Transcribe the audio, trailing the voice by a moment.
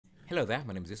Hello there,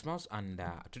 my name is Ismaus, and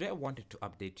today I wanted to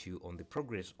update you on the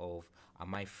progress of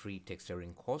my free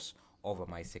texturing course over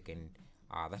my second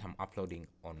that I'm uploading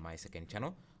on my second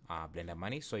channel, Blender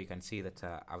Money. So you can see that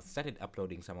I've started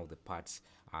uploading some of the parts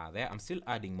there. I'm still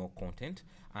adding more content,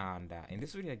 and in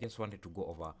this video I just wanted to go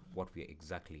over what we're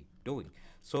exactly doing.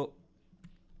 So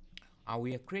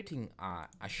we are creating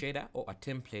a shader or a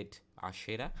template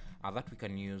shader that we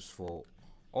can use for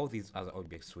all these other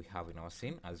objects we have in our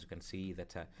scene. As you can see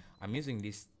that I'm using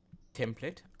this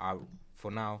template for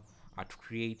now to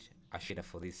create a shader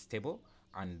for this table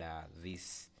and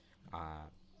this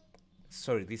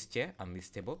this chair and this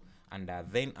table, and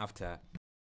then after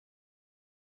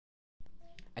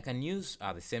I can use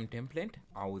the same template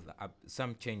with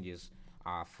some changes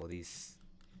for this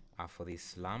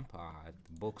lamp,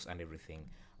 box and everything.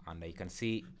 And you can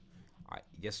see,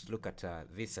 just look at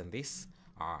this and this.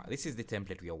 This is the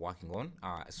template we are working on.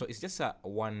 So it's just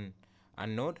one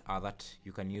node that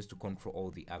you can use to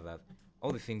control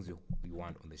all the things you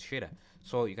want on this shader.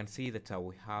 So you can see that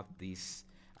we have this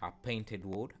painted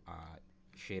wood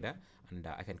shader, and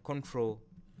I can control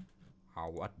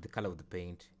what the color of the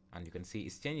paint, and you can see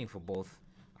it's changing for both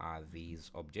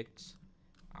these objects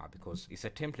because it's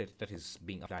a template that is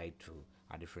being applied to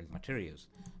different materials,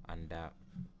 and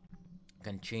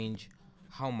can change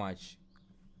how much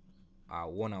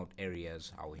worn out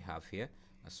areas we have here.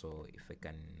 So if I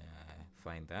can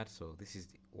find that, so this is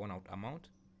the worn out amount.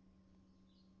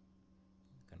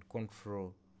 You can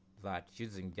control that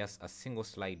using just a single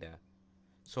slider.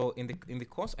 So in the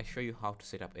course I show you how to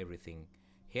set up everything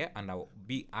here, and I'll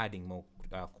be adding more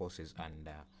courses, and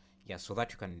yeah, so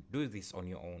that you can do this on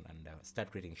your own and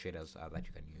start creating shaders that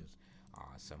you can use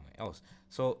somewhere else.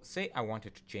 So say I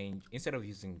wanted to change, instead of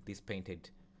using this painted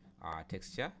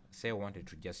texture, say I wanted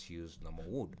to just use normal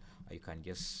wood, you can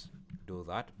just do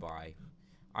that by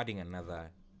adding another,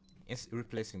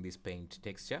 replacing this paint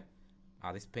texture,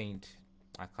 this paint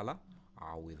color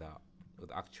with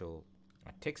actual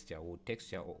texture, wood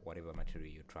texture, or whatever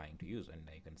material you're trying to use, and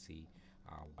you can see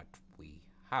what we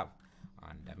have.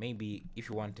 And maybe if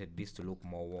you wanted this to look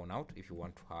more worn out, if you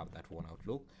want to have that worn out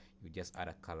look, you just add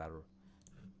a color.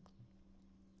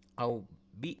 I'll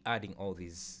be adding all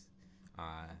these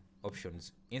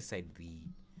options inside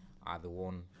the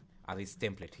one this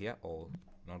template here, or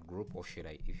not group or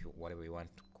shader, if you whatever you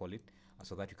want to call it,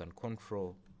 so that you can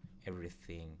control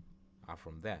everything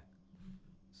from there.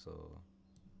 So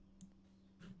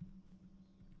you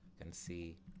can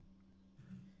see,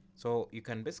 so you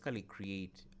can basically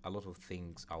create a lot of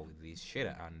things out with this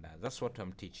shader, and that's what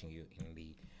I'm teaching you in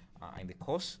the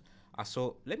course.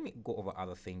 So let me go over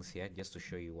other things here just to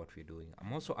show you what we're doing.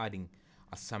 I'm also adding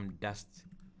some dust.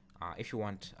 If you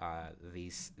want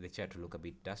the chair to look a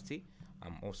bit dusty,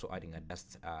 I'm also adding a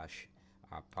dust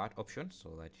part option, so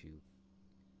that you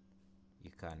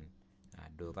can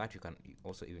do that. You can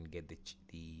also even get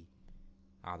the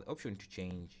option to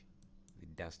change the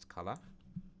dust color.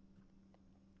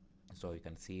 So you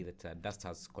can see that dust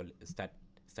has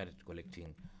started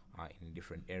collecting in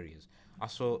different areas.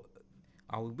 So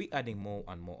I will be adding more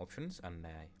and more options, and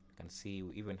you can see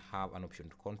we even have an option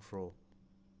to control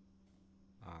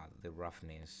the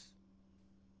roughness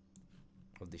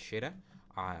of the shader.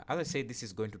 As I said, this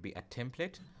is going to be a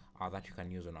template that you can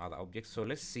use on other objects. So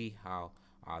let's see how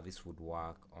this would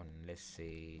work on, let's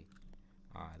say,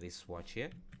 this watch here.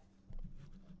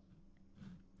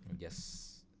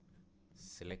 Just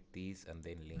select these and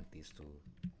then link these to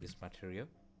this material.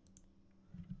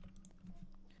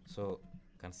 So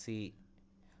you can see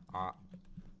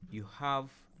you have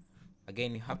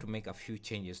to make a few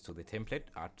changes to the template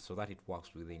so that it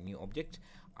works with a new object,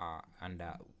 and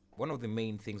one of the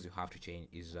main things you have to change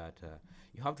is that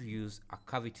you have to use a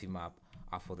cavity map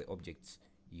for the objects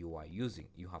you are using,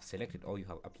 you have selected or you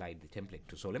have applied the template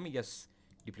to. So let me just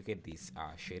duplicate this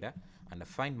shader and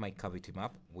find my cavity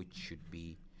map, which should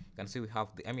be, you can see we have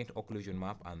the ambient occlusion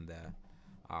map and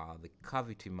the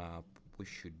cavity map, which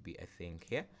should be, I think,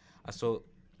 here. So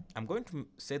I'm going to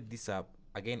set this up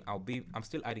again. I'm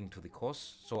still adding to the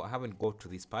course, so I haven't got to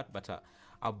this part, but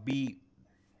I'll be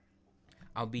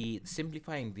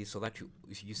simplifying this so that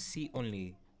you see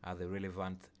only the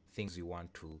relevant things you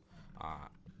want to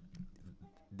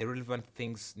the relevant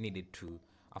things needed to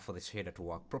for the shader to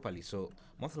work properly. So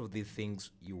most of these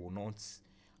things you will not,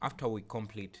 after we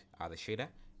complete the shader,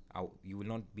 you will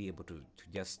not be able to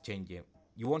just change them.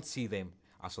 You won't see them,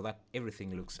 so that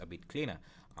everything looks a bit cleaner.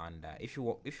 And if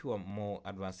you are more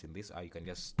advanced in this, you can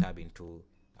just tab into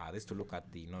this to look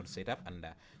at the node setup and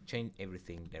change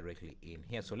everything directly in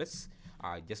here. So let's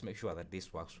just make sure that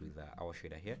this works with our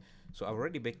shader here. So I've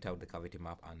already baked out the cavity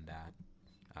map, and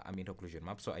ambient occlusion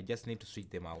map. So I just need to switch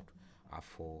them out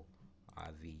for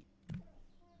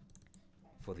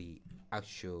the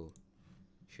actual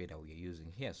shader we are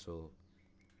using here. So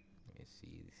let me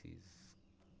see, this is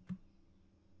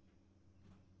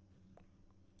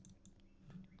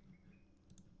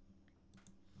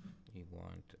we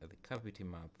want the cavity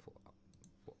map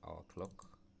for our clock,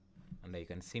 and you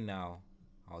can see now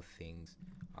how things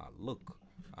look.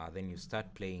 Then you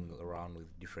start playing around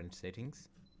with different settings,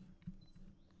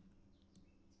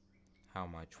 how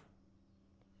much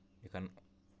you can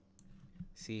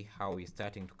see how we're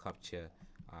starting to capture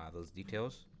those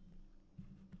details.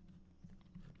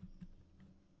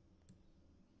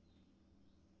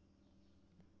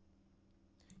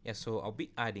 Yeah, so I'll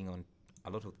be adding on a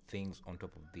lot of things on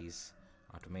top of this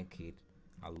to make it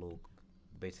look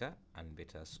better and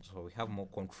better, so we have more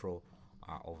control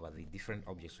over the different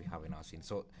objects we have in our scene.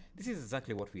 So this is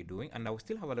exactly what we're doing, and I will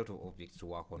still have a lot of objects to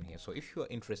work on here. So if you are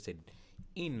interested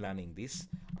in learning this,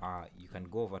 you can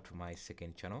go over to my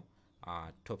second channel,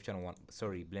 top channel one,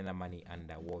 sorry, Blender Money,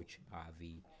 and watch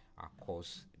the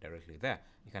course directly there.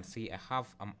 You can see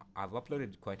I've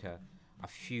uploaded quite a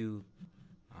few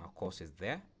courses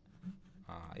there.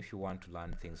 If you want to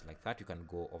learn things like that, you can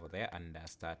go over there and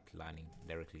start learning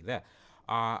directly there.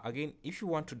 Again, if you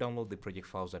want to download the project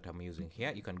files that I'm using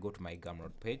here, you can go to my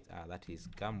Gumroad page, that is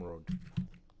Gumroad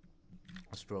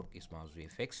stroke Ismail's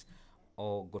VFX,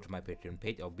 or go to my Patreon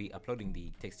page. I'll be uploading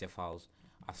the texture files,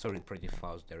 project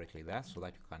files directly there, so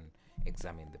that you can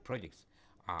examine the projects.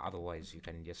 Otherwise, you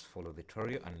can just follow the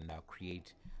tutorial and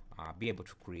be able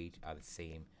to create the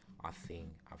same thing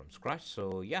from scratch.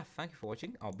 So yeah, thank you for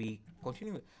watching.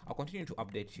 I'll continue to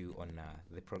update you on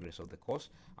the progress of the course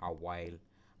while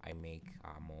I make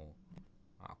more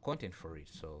content for it.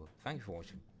 So thank you for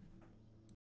watching.